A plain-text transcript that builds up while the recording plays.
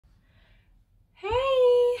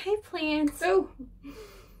plants. Oh,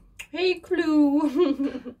 hey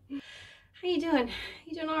Clue. How you doing?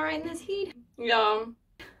 You doing all right in this heat? Yeah,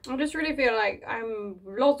 I just really feel like I'm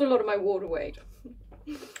lost a lot of my water weight.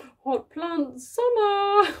 Hot plant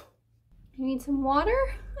summer. You need some water?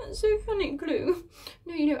 That's so funny, Clue.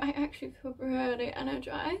 No, you know, I actually feel really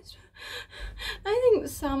energized. I think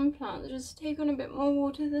some plants just take on a bit more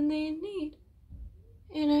water than they need.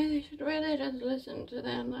 You know, they should really just listen to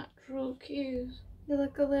their natural cues. You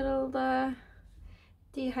look a little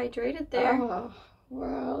dehydrated there. Oh,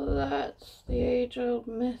 well, that's the age-old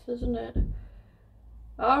myth, isn't it?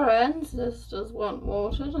 Our ancestors weren't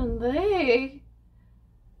watered and they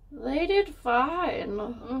did fine.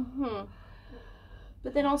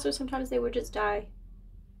 But then also sometimes they would just die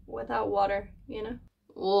without water, you know?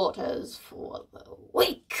 Water's for the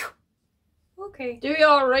weak. Okay. Do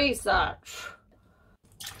your research.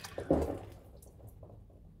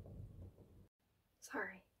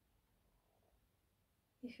 Sorry.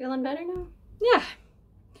 You feeling better now?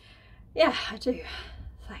 Yeah, I do.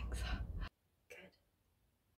 Thanks.